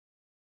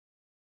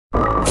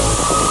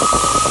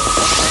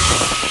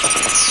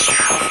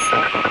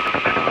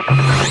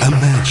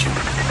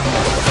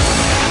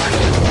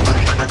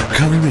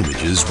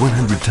images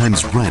 100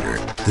 times brighter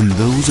than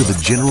those of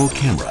a general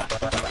camera,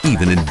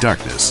 even in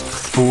darkness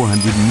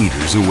 400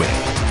 meters away.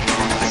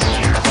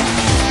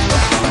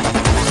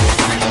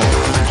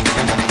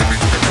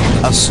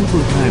 A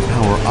super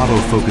high-power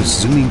autofocus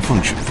zooming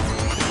function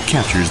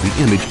captures the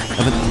image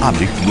of an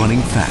object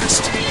running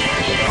fast.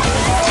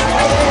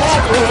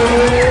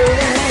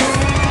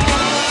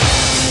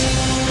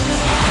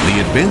 The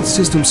advanced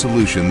system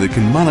solution that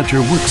can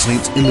monitor work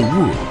sites in the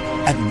world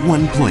at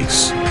one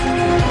place.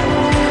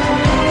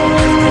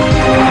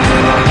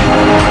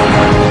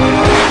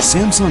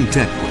 Samsung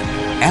Techwin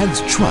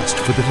adds trust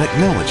for the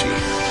technology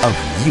of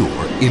your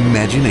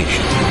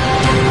imagination.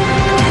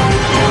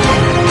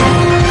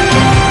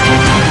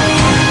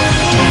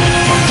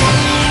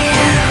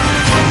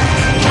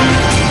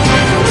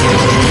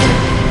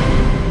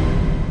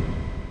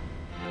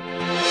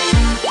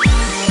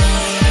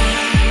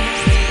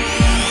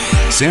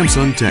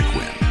 Samsung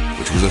Techwin,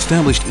 which was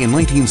established in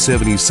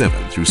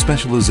 1977 through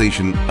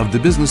specialization of the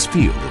business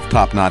field of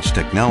top-notch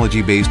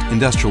technology-based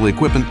industrial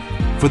equipment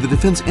for the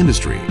defense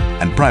industry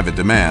and private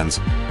demands,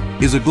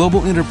 is a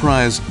global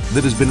enterprise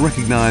that has been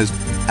recognized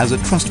as a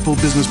trustful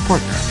business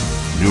partner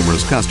to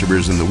numerous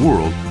customers in the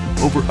world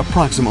over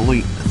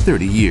approximately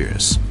 30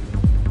 years.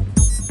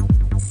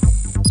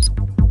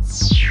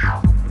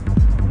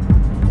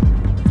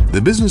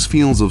 The business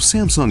fields of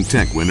Samsung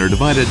Techwin are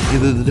divided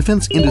into the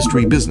defense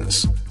industry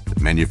business that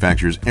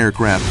manufactures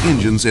aircraft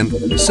engines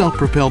and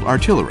self-propelled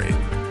artillery,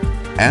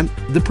 and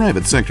the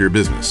private sector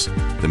business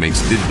that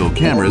makes digital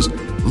cameras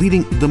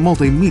leading the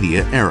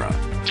multimedia era,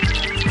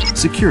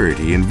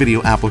 security and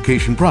video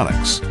application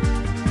products,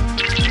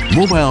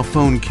 mobile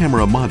phone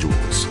camera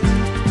modules,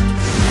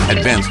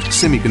 advanced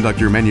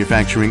semiconductor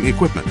manufacturing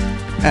equipment,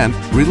 and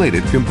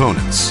related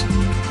components.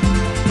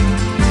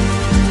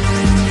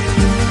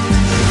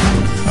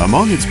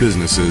 Among its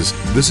businesses,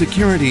 the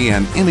security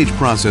and image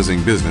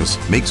processing business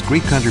makes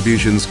great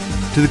contributions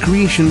to the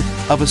creation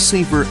of a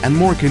safer and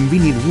more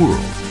convenient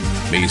world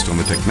based on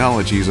the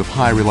technologies of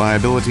high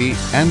reliability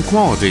and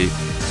quality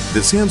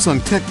that Samsung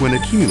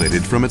Techwin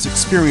accumulated from its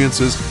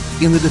experiences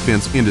in the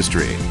defense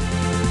industry.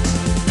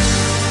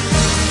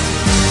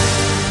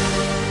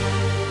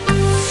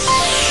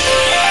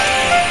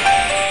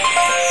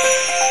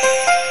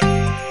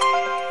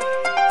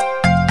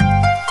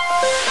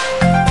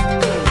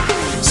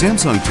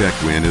 Samsung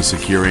Techwin is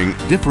securing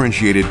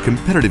differentiated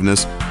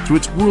competitiveness through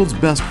its world's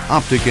best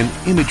optic and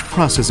image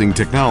processing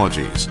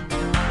technologies,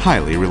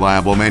 highly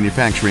reliable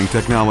manufacturing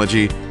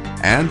technology,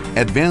 and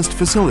advanced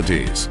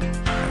facilities,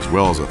 as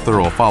well as a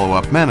thorough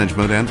follow-up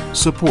management and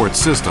support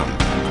system.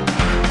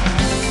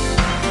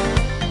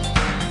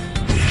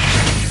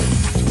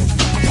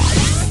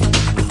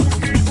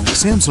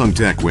 Samsung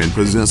Techwin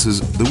possesses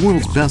the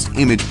world's best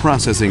image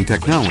processing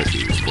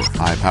technologies for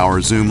high-power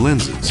zoom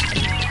lenses,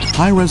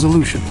 high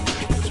resolution,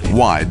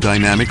 wide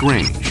dynamic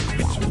range,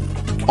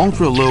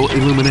 ultra-low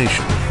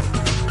illumination,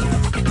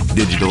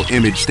 digital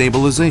image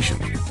stabilization,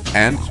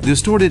 and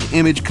distorted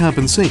image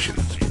compensation,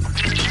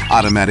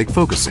 automatic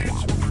focusing,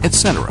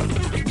 etc.,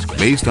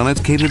 based on its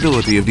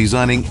capability of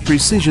designing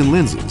precision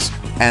lenses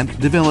and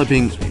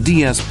developing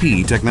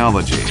DSP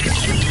technology.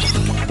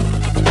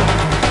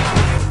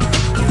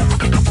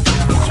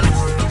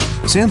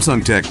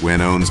 Samsung Techwin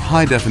owns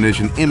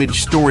high-definition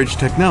image storage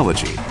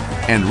technology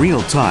and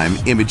real-time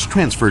image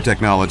transfer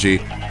technology,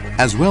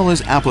 as well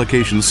as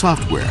application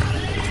software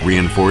with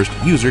reinforced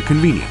user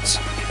convenience,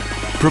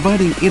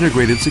 providing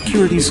integrated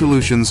security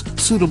solutions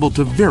suitable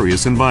to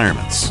various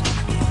environments.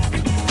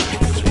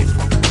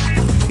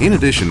 In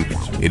addition,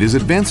 it is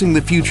advancing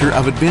the future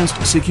of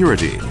advanced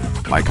security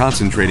by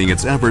concentrating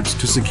its efforts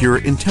to secure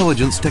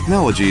intelligence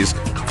technologies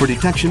for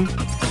detection,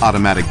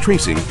 automatic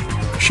tracing,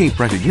 shape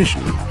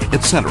recognition,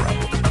 etc.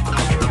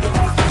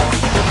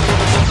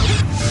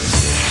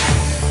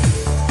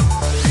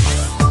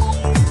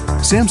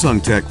 Samsung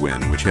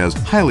Techwin, which has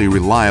highly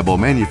reliable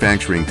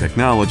manufacturing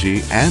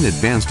technology and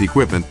advanced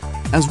equipment,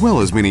 as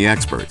well as many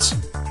experts,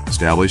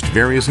 established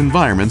various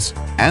environments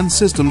and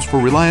systems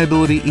for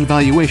reliability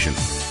evaluation,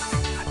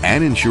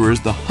 and ensures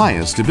the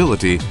highest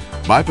stability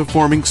by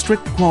performing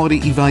strict quality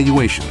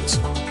evaluations,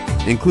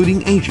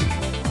 including aging,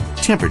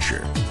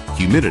 temperature,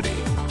 humidity,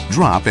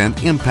 drop, and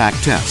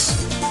impact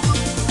tests.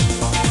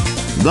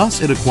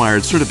 Thus, it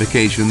acquired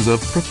certifications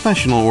of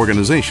professional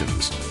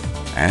organizations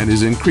and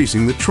is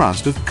increasing the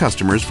trust of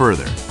customers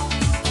further.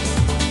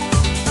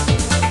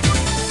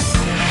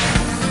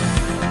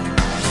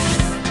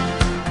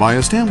 By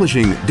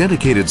establishing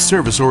dedicated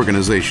service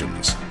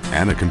organizations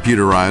and a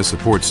computerized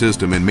support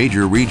system in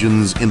major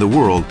regions in the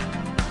world,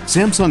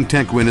 Samsung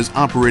Techwin is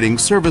operating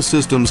service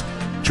systems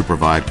to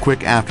provide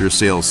quick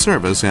after-sales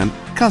service and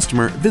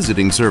customer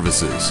visiting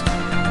services.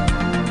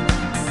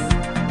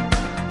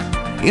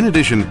 In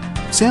addition,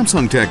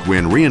 Samsung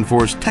Techwin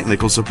reinforced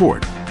technical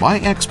support by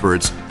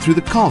experts through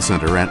the call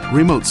center and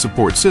remote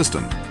support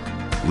system,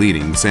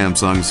 leading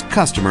Samsung's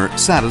customer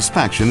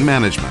satisfaction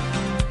management.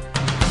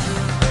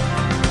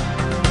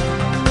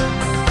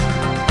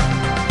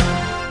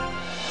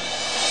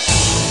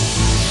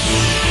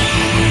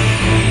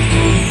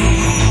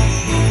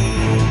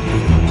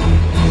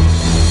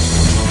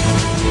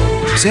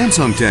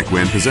 Samsung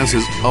Techwin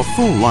possesses a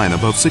full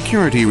lineup of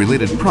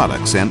security-related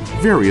products and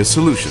various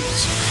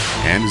solutions,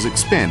 and is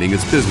expanding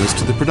its business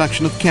to the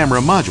production of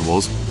camera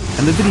modules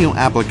and the video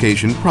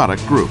application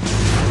product group.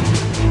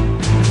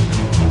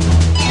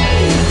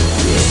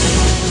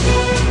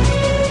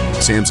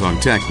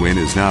 Samsung Techwin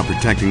is now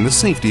protecting the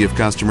safety of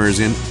customers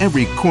in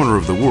every corner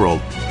of the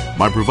world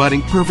by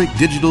providing perfect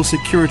digital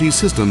security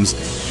systems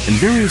and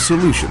various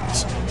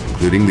solutions,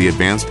 including the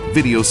advanced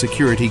video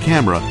security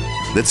camera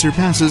that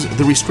surpasses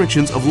the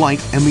restrictions of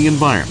light and the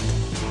environment,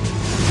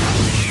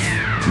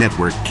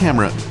 network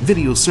camera,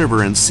 video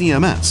server and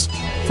CMS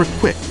for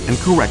quick and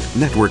correct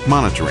network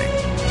monitoring,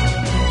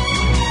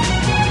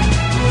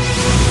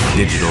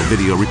 digital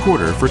video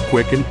recorder for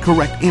quick and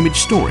correct image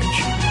storage,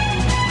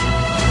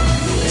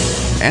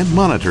 and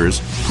monitors,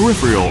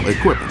 peripheral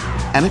equipment,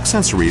 and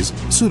accessories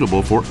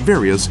suitable for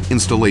various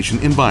installation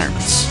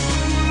environments.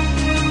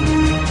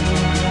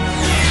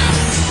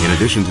 In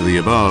addition to the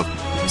above,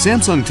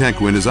 Samsung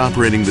Techwin is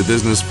operating the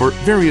business for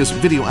various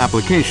video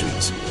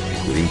applications,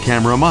 including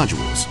camera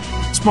modules,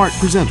 smart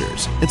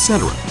presenters,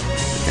 etc.,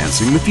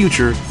 advancing the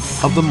future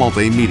of the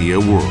multimedia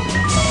world.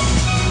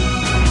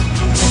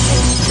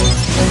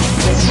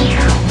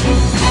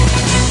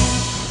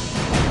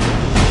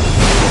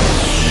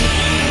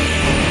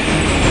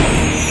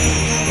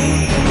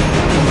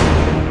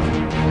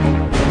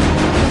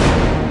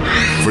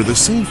 For the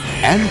safe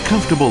and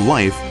comfortable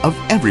life of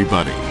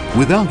everybody,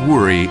 without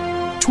worry,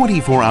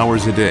 24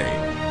 hours a day,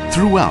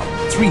 throughout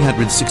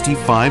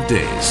 365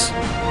 days.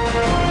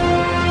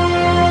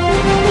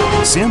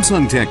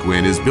 Samsung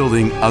Techwin is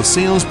building a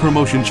sales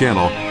promotion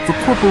channel for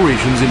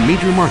corporations in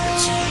major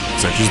markets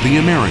such as the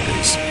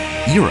Americas,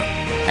 Europe,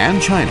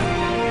 and China,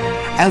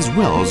 as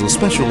well as a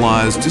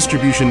specialized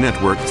distribution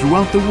network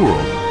throughout the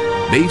world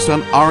based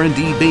on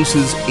R&D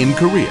bases in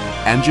Korea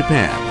and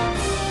Japan.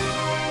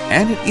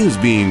 And it is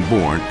being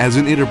born as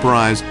an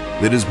enterprise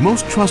that is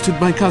most trusted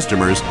by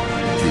customers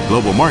through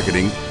global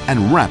marketing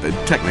and rapid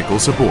technical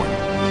support.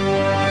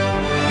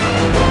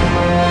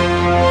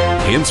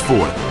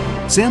 Henceforth,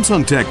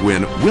 Samsung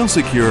Techwin will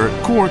secure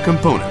core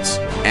components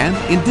and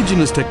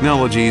indigenous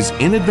technologies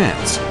in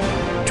advance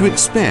to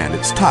expand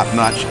its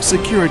top-notch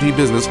security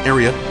business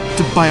area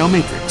to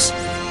biometrics,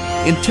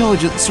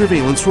 intelligent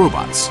surveillance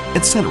robots,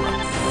 etc.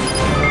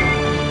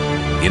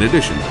 In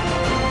addition,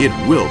 it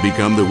will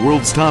become the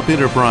world's top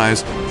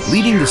enterprise,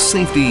 leading the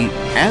safety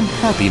and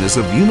happiness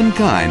of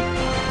humankind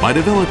by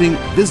developing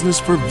business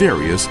for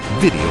various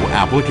video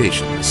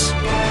applications.